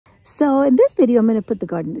So in this video, I'm going to put the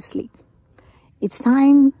garden to sleep. It's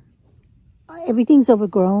time. Everything's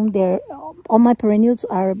overgrown. All my perennials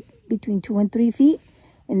are between 2 and 3 feet,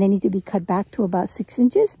 and they need to be cut back to about 6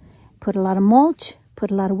 inches. Put a lot of mulch,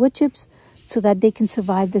 put a lot of wood chips, so that they can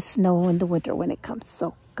survive the snow in the winter when it comes.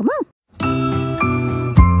 So come on.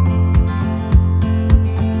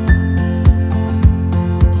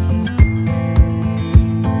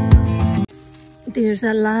 There's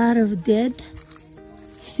a lot of dead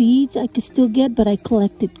seeds I could still get, but I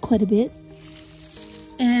collected quite a bit.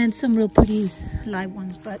 And some real pretty live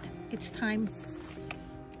ones, but it's time.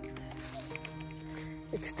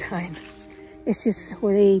 It's time. It's just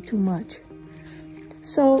way too much.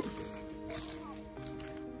 So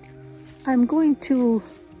I'm going to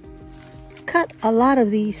cut a lot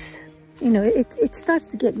of these. You know, it starts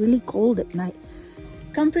to get really cold at night.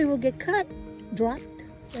 Comfrey will get cut, dropped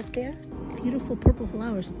right there. Beautiful purple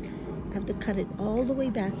flowers. I have to cut it all the way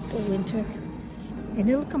back for winter, and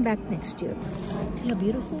it'll come back next year. See how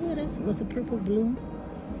beautiful it is? It was a purple bloom.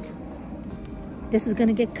 This is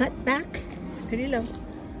gonna get cut back pretty low.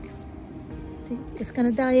 It's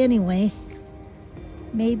gonna die anyway,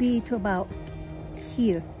 maybe to about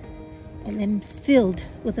here, and then filled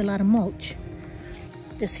with a lot of mulch.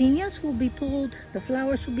 The zinnias will be pulled, the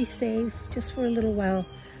flowers will be saved just for a little while,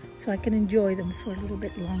 so I can enjoy them for a little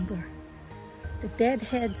bit longer. The dead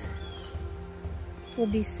heads will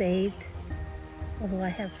be saved, although I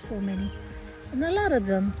have so many. And a lot of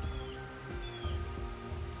them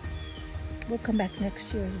will come back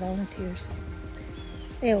next year as volunteers.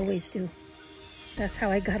 They always do. That's how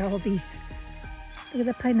I got all these. Look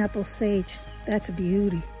at the pineapple sage. That's a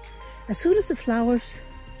beauty. As soon as the flowers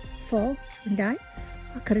fall and die,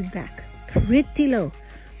 I'll cut it back pretty low.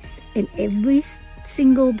 And every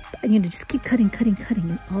single, just keep cutting,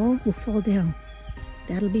 and all will fall down.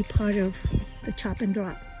 That'll be part of the chop and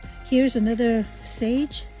drop. Here's another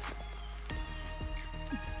sage.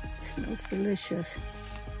 It smells delicious.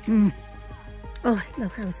 Oh, I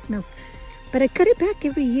love how it smells. But I cut it back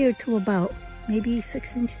every year to about maybe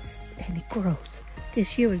 6 inches, and it grows.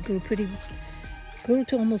 This year it grew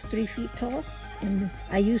to almost 3 feet tall, and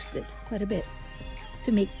I used it quite a bit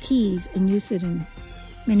to make teas and use it in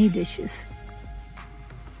many dishes.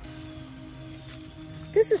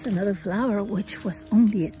 This is another flower which was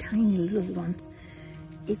only a tiny little one.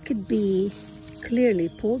 It could be clearly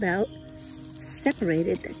pulled out,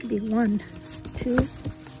 separated. That could be 1, 2,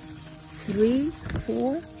 3,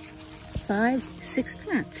 4, 5, 6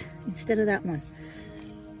 plants instead of that one.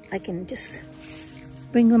 I can just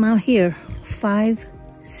bring them out here, 5,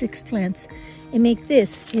 6 plants, and make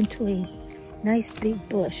this into a nice big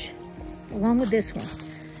bush along with this one.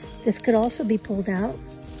 This could also be pulled out.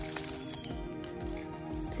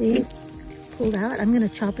 See, pulled out. I'm going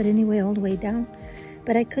to chop it anyway all the way down,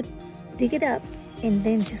 but I could dig it up and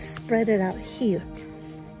then just spread it out here,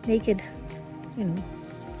 make it,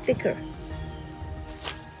 thicker.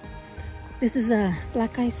 This is a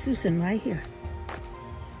black-eyed Susan right here.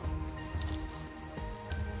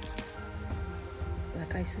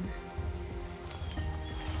 Black-eyed Susan.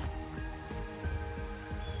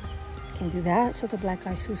 Can do that so the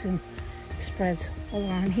black-eyed Susan spreads all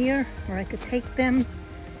around here, or I could take them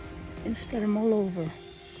and spread them all over.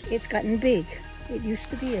 It's gotten big. It used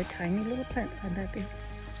to be a tiny little plant, not that big.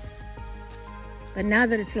 But now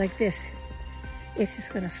that it's like this, it's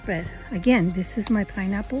just gonna spread. Again, this is my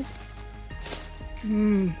pineapple.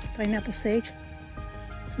 Pineapple sage.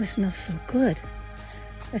 It smells so good.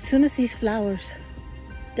 As soon as these flowers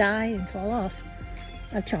die and fall off,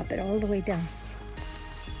 I'll chop it all the way down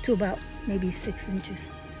to about maybe 6 inches.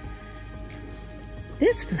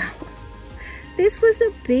 This flower, this was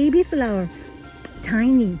a baby flower,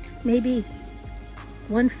 tiny, maybe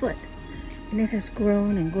 1 foot, and it has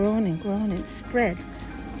grown and grown and grown and spread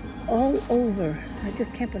all over. I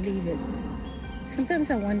just can't believe it. Sometimes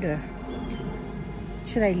I wonder,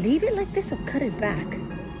 should I leave it like this or cut it back?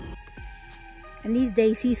 And these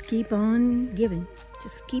daisies keep on giving,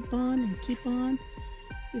 just keep on and keep on,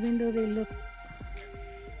 even though they look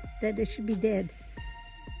that they should be dead.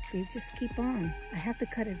 They just keep on. I have to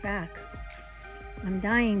cut it back. I'm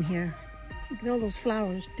dying here. Look at all those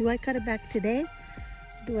flowers. Do I cut it back today?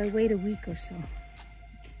 Do I wait a week or so?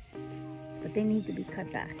 But they need to be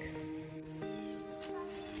cut back.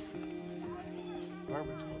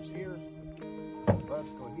 Garbage goes here.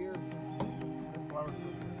 Buds go here. Flowers go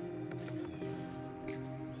here.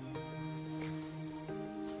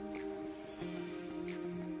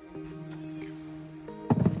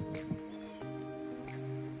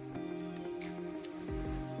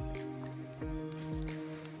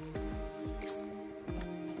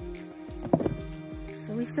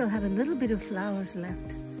 So still have a little bit of flowers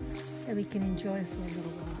left that we can enjoy for a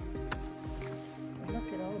little while. But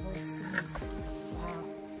look at all those things. Wow.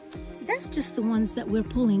 That's just the ones that we're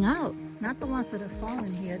pulling out, not the ones that are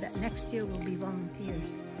fallen here that next year will be volunteers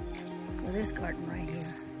for this garden right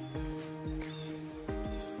here.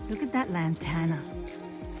 Look at that lantana.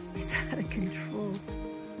 It's out of control.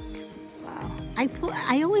 Wow.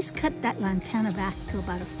 I always cut that lantana back to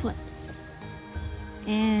about a foot.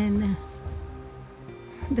 And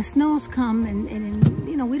the snows come and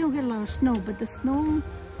you know, we don't get a lot of snow, but the snow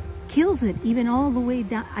kills it even all the way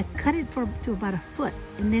down. I cut it to about a foot,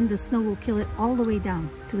 and then the snow will kill it all the way down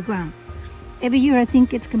to the ground. Every year I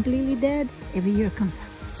think it's completely dead. Every year it comes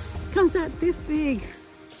out this big.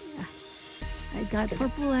 Yeah. I got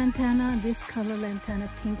purple lantana, this color lantana,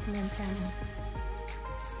 pink lantana.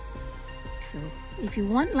 So if you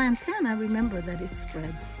want lantana, remember that it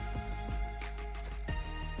spreads.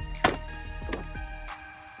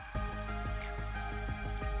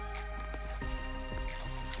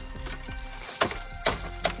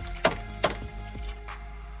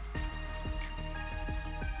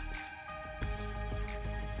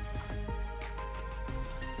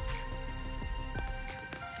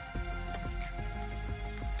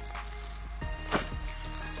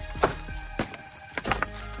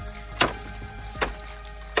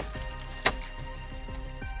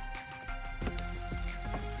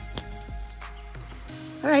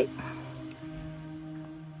 All right,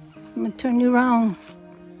 I'm gonna turn you around.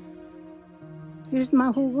 Here's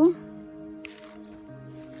my hugo.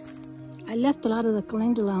 I left a lot of the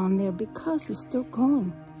calendula on there because it's still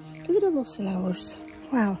growing. Look at all those flowers.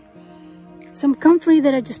 Wow. Some comfrey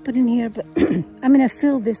that I just put in here, but I'm gonna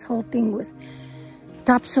fill this whole thing with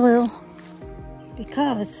topsoil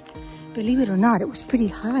because, believe it or not, it was pretty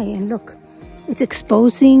high, and look, it's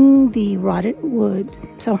exposing the rotted wood.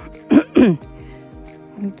 So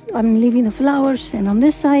I'm leaving the flowers, and on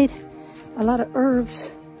this side, a lot of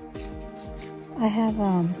herbs. I have,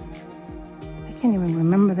 I can't even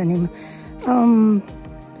remember the name.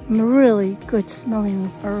 Really good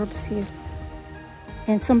smelling herbs here.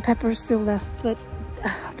 And some peppers still left, but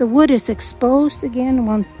the wood is exposed again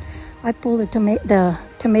once I pull the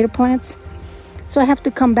tomato plants. So I have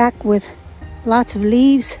to come back with lots of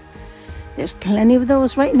leaves. There's plenty of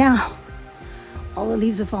those right now. All the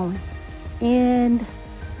leaves are falling. And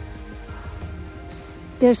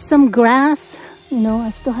there's some grass, you know,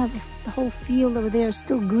 I still have the whole field over there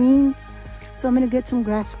still green. So I'm gonna get some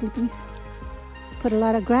grass clippings. Put a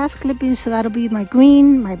lot of grass clippings, so that'll be my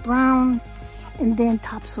green, my brown, and then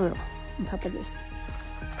topsoil on top of this.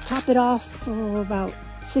 Top it off for about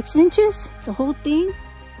 6 inches, the whole thing.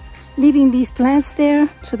 Leaving these plants there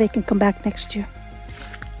so they can come back next year.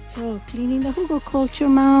 So cleaning the hugelkultur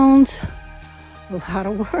mounds, a lot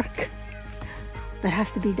of work. That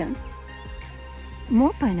has to be done.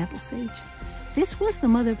 More pineapple sage. This was the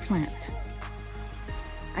mother plant.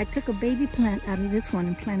 I took a baby plant out of this one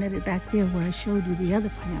and planted it back there where I showed you the other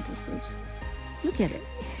pineapple sage. Look at it.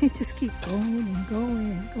 It just keeps going and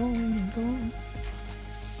going and going and going.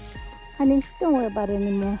 Honey, don't worry about it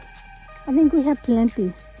anymore. I think we have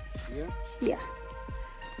plenty. Yeah? Yeah.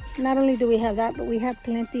 Not only do we have that, but we have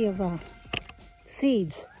plenty of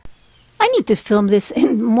seeds. I need to film this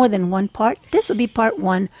in more than one part. This will be part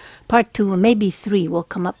 1, part 2, and maybe 3 will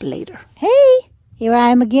come up later. Hey, here I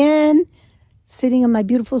am again, sitting on my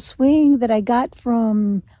beautiful swing that I got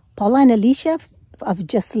from Paula and Alicia of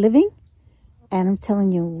Just Living. And I'm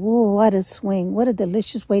telling you, whoa, what a swing. What a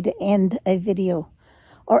delicious way to end a video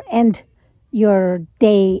or end your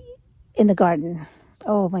day in the garden.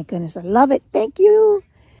 Oh my goodness, I love it. Thank you.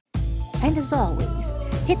 And as always,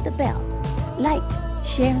 hit the bell, like,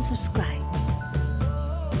 share, and subscribe.